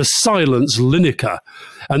act to silence Lineker.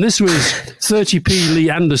 And this was 30p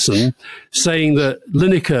Lee Anderson saying that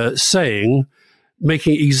Lineker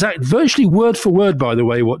making exact, virtually word for word, by the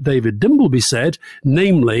way, what David Dimbleby said,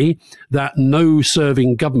 namely that no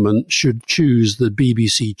serving government should choose the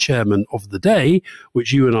BBC chairman of the day,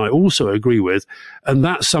 which you and I also agree with. And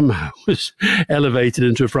that somehow was elevated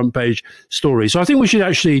into a front page story. So I think we should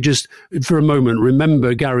actually just, for a moment,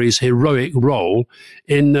 remember Gary's heroic role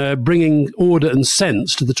in bringing order and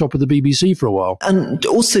sense to the top of the BBC for a while. And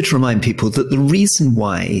also to remind people that the reason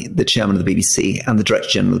why the chairman of the BBC and the director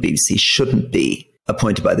general of the BBC shouldn't be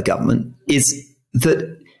appointed by the government is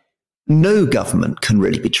that no government can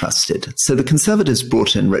really be trusted. So the Conservatives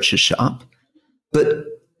brought in Richard Sharp, but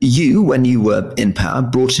you, when you were in power,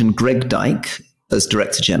 brought in Greg Dyke as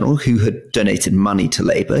Director General, who had donated money to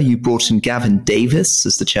Labour. You brought in Gavin Davis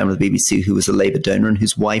as the chairman of the BBC, who was a Labour donor and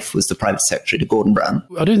whose wife was the private secretary to Gordon Brown.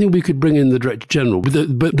 I don't think we could bring in the Director General,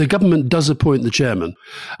 but the government does appoint the chairman.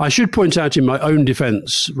 I should point out in my own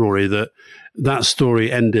defence, Rory, that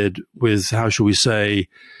story ended with, how shall we say,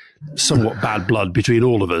 somewhat bad blood between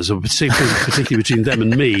all of us, or particularly between them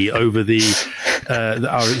and me, over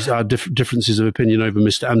our differences of opinion over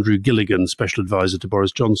Mr. Andrew Gilligan, special advisor to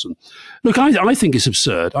Boris Johnson. Look, I think it's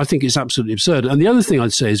absurd. I think it's absolutely absurd. And the other thing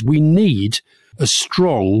I'd say is we need a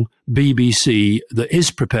strong BBC that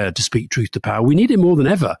is prepared to speak truth to power. We need it more than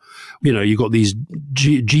ever. You know, you've got these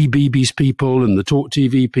GBB's people and the Talk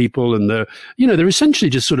TV people, and they're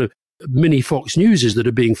essentially just sort of mini Fox Newses that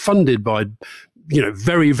are being funded by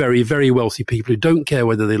very, very, very wealthy people who don't care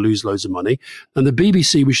whether they lose loads of money. And the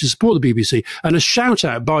BBC, we should support the BBC. And a shout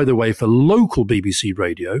out, by the way, for local BBC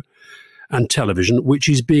radio. and television, which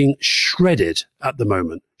is being shredded at the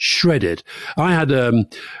moment. Shredded. I had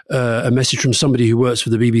a message from somebody who works for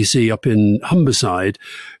the BBC up in Humberside,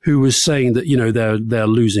 who was saying that, you know, they're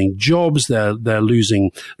losing jobs,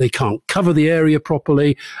 they can't cover the area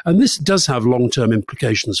properly, and this does have long-term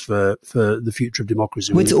implications for the future of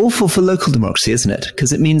democracy. Well, it's awful for local democracy, isn't it?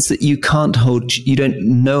 Because it means that you don't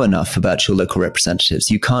know enough about your local representatives.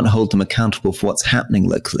 You can't hold them accountable for what's happening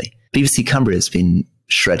locally. BBC Cumbria has been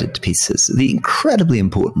shredded to pieces. The incredibly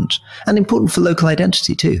important, and important for local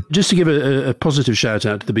identity too. Just to give a positive shout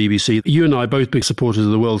out to the BBC, you and I are both big supporters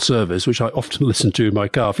of the World Service, which I often listen to in my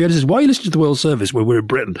car. Fiona says, why are you listening to the World Service when we're in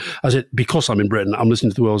Britain? I said, because I'm in Britain, I'm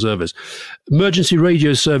listening to the World Service. Emergency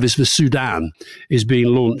radio service for Sudan is being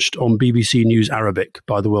launched on BBC News Arabic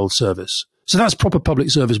by the World Service. So that's proper public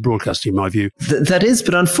service broadcasting, in my view. That is,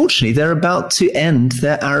 but unfortunately, they're about to end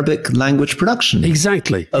their Arabic language production.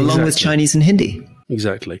 Exactly. Along with Chinese and Hindi.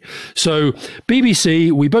 Exactly. So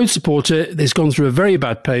BBC, we both support it. It's gone through a very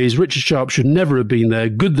bad phase. Richard Sharp should never have been there.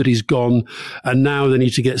 Good that he's gone. And now they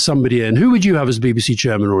need to get somebody in. Who would you have as BBC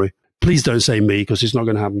chairman, Rory? Please don't say me, because it's not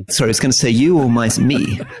going to happen. Sorry, I was going to say you or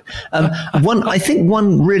me. I think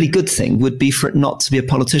one really good thing would be for it not to be a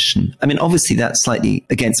politician. I mean, obviously that's slightly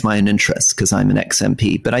against my own interests because I'm an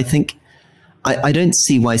ex-MP, but I think I don't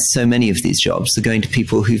see why so many of these jobs are going to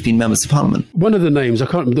people who've been members of parliament. One of the names, I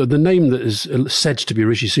can't remember, the name that is said to be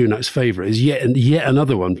Rishi Sunak's favourite is yet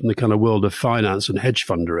another one from the kind of world of finance and hedge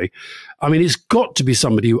fundery. I mean, it's got to be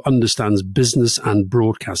somebody who understands business and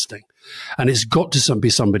broadcasting. And it's got to be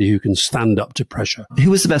somebody who can stand up to pressure.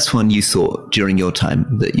 Who was the best one you thought during your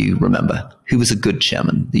time that you remember? Who was a good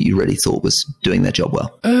chairman that you really thought was doing their job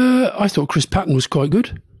well? I thought Chris Patten was quite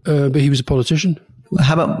good, but he was a politician.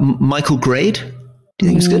 How about Michael Grade? Do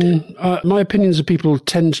you think it's good? My opinions of people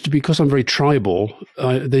tend to be, because I'm very tribal,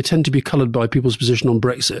 they tend to be coloured by people's position on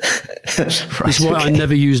Brexit. Right, That's why I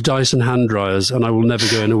never use Dyson hand dryers, and I will never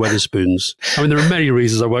go into Wetherspoons. I mean, there are many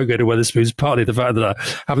reasons I won't go to Wetherspoons, partly the fact that I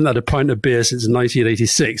haven't had a pint of beer since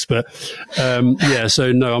 1986. But yeah,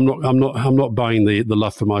 so no, I'm not buying the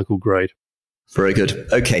love for Michael Grade. Very good.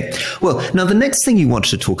 Okay. Well, now the next thing you wanted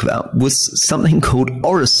to talk about was something called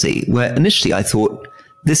oracy, where initially I thought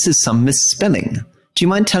this is some misspelling. Do you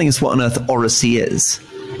mind telling us what on earth oracy is?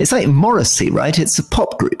 It's like Morrissey, right? It's a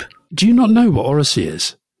pop group. Do you not know what oracy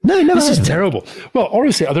is? No, never. This is terrible. Well,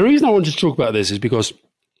 oracy, the reason I wanted to talk about this is because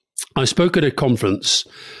I spoke at a conference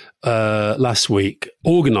last week,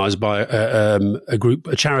 organised by a group,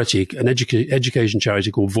 a charity, an education charity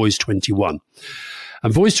called Voice 21.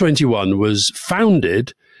 And Voice 21 was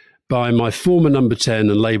founded by my former number 10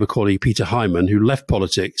 and Labour colleague, Peter Hyman, who left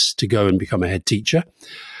politics to go and become a head teacher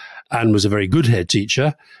and was a very good head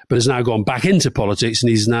teacher, but has now gone back into politics and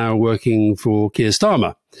he's now working for Keir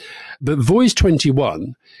Starmer. But Voice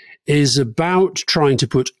 21 is about trying to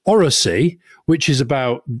put oracy, which is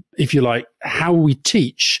about, if you like, how we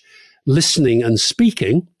teach listening and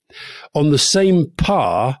speaking, on the same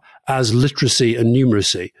par as literacy and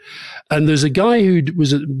numeracy. And there's a guy who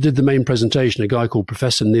did the main presentation, a guy called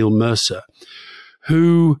Professor Neil Mercer,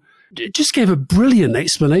 who just gave a brilliant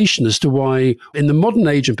explanation as to why, in the modern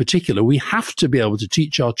age in particular, we have to be able to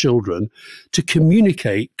teach our children to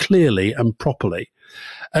communicate clearly and properly.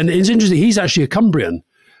 And it's interesting, he's actually a Cumbrian,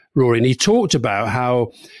 Rory, and he talked about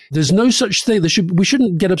how there's no such thing. We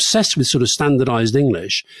shouldn't get obsessed with sort of standardized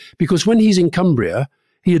English, because when he's in Cumbria,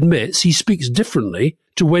 he admits he speaks differently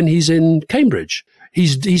to when he's in Cambridge.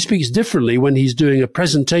 He speaks differently when he's doing a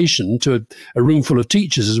presentation to a room full of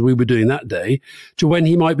teachers, as we were doing that day, to when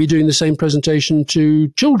he might be doing the same presentation to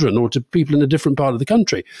children or to people in a different part of the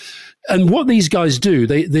country. And what these guys do,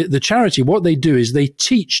 the charity, what they do is they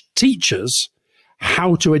teach teachers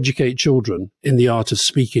how to educate children in the art of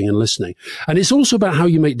speaking and listening. And it's also about how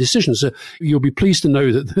you make decisions. So you'll be pleased to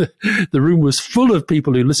know that the room was full of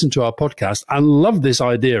people who listened to our podcast and loved this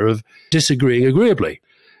idea of disagreeing agreeably.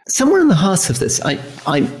 Somewhere in the heart of this, a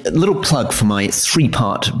little plug for my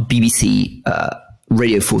 3-part BBC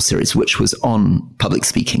Radio 4 series, which was on public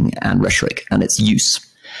speaking and rhetoric and its use.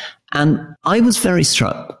 And I was very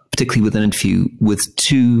struck, particularly with an interview with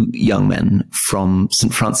 2 young men from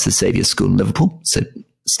St. Francis Xavier School in Liverpool, so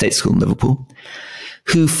State School in Liverpool,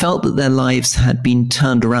 who felt that their lives had been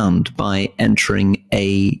turned around by entering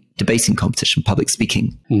a debating competition, public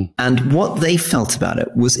speaking. And what they felt about it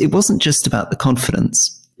wasn't just about the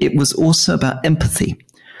confidence. It was also about empathy,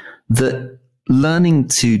 that learning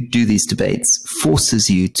to do these debates forces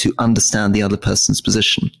you to understand the other person's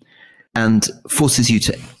position. and forces you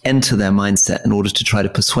to enter their mindset in order to try to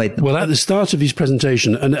persuade them. Well, at the start of his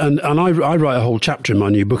presentation, and I write a whole chapter in my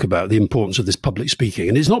new book about the importance of this public speaking.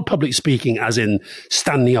 And it's not public speaking as in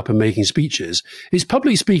standing up and making speeches. It's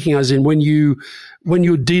public speaking as in when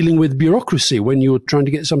you're dealing with bureaucracy, when you're trying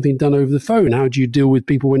to get something done over the phone. How do you deal with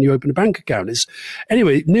people when you open a bank account?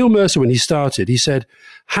 Anyway, Neil Mercer, when he started, he said,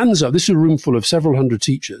 hands up. This is a room full of several hundred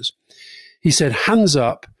teachers. He said, hands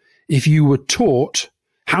up if you were taught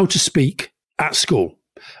how to speak at school.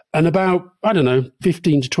 And about,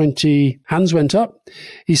 15 to 20 hands went up.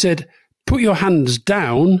 He said, put your hands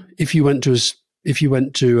down if you went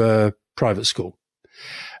to a private school.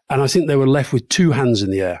 And I think they were left with 2 hands in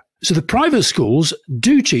the air. So the private schools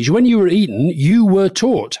do teach. When you were at Eton, you were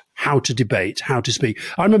taught how to debate, how to speak.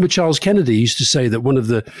 I remember Charles Kennedy used to say that one of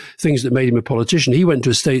the things that made him a politician, he went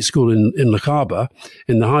to a state school in Lochaber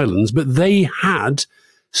in the Highlands, but they had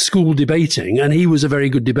school debating, and he was a very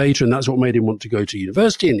good debater, and that's what made him want to go to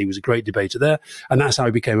university, and he was a great debater there, and that's how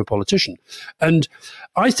he became a politician. And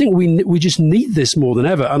I think we just need this more than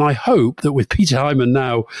ever, and I hope that with Peter Hyman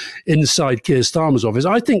now inside Keir Starmer's office,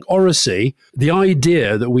 I think oracy, the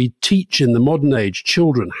idea that we teach in the modern age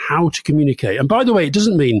children how to communicate, and by the way, it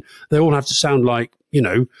doesn't mean they all have to sound like,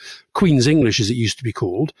 Queen's English, as it used to be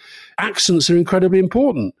called. Accents are incredibly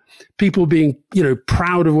important. People being,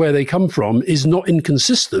 proud of where they come from is not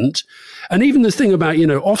inconsistent. And even the thing about,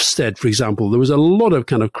 Ofsted, for example, there was a lot of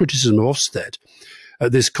kind of criticism of Ofsted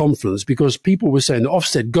at this conference because people were saying that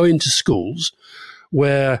Ofsted go into schools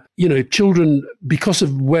where, children, because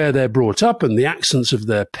of where they're brought up and the accents of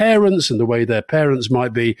their parents and the way their parents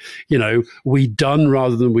might be, we done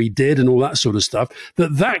rather than we did and all that sort of stuff,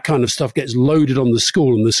 that kind of stuff gets loaded on the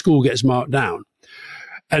school and the school gets marked down.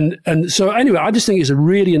 And so anyway, I just think it's a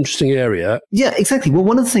really interesting area. Yeah, exactly. Well,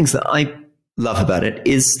 one of the things that I love about it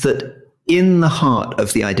is that in the heart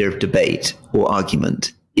of the idea of debate or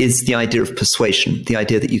argument is the idea of persuasion, the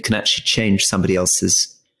idea that you can actually change somebody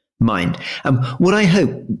else's mind. What I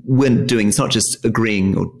hope we're doing is not just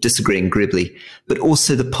agreeing or disagreeing agreeably, but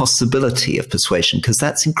also the possibility of persuasion, because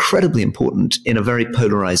that's incredibly important in a very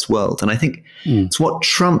polarized world. And I think it's what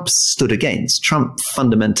Trump stood against. Trump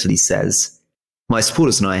fundamentally says, my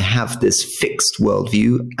supporters and I have this fixed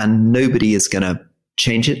worldview and nobody is going to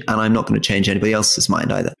change it, and I'm not going to change anybody else's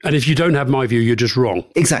mind either. And if you don't have my view, you're just wrong.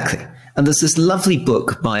 Exactly. And there's this lovely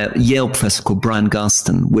book by a Yale professor called Brian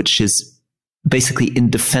Garston, which is basically in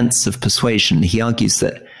defense of persuasion. He argues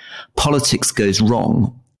that politics goes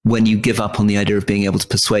wrong when you give up on the idea of being able to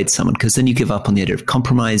persuade someone, because then you give up on the idea of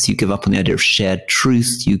compromise, you give up on the idea of shared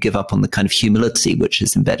truth, you give up on the kind of humility which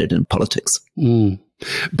is embedded in politics.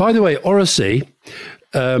 By the way, oracy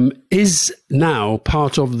is now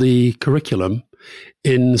part of the curriculum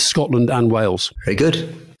in Scotland and Wales. Very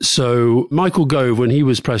good. So Michael Gove, when he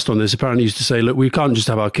was pressed on this, apparently used to say, look, we can't just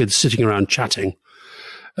have our kids sitting around chatting.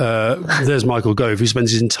 There's Michael Gove, who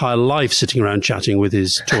spends his entire life sitting around chatting with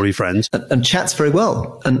his Tory friends. And chats very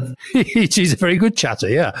well. And he's a very good chatter,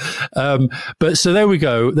 yeah. But so there we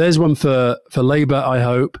go. There's one for Labour, I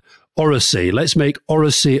hope. Oracy. Let's make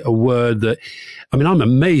oracy a word that, I'm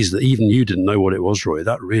amazed that even you didn't know what it was, Roy.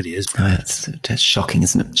 That really is. That's shocking,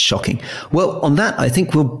 isn't it? Shocking. Well, on that, I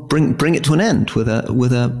think we'll bring it to an end with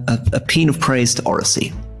a pæan of praise to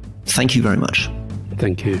oracy. Thank you very much.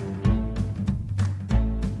 Thank you.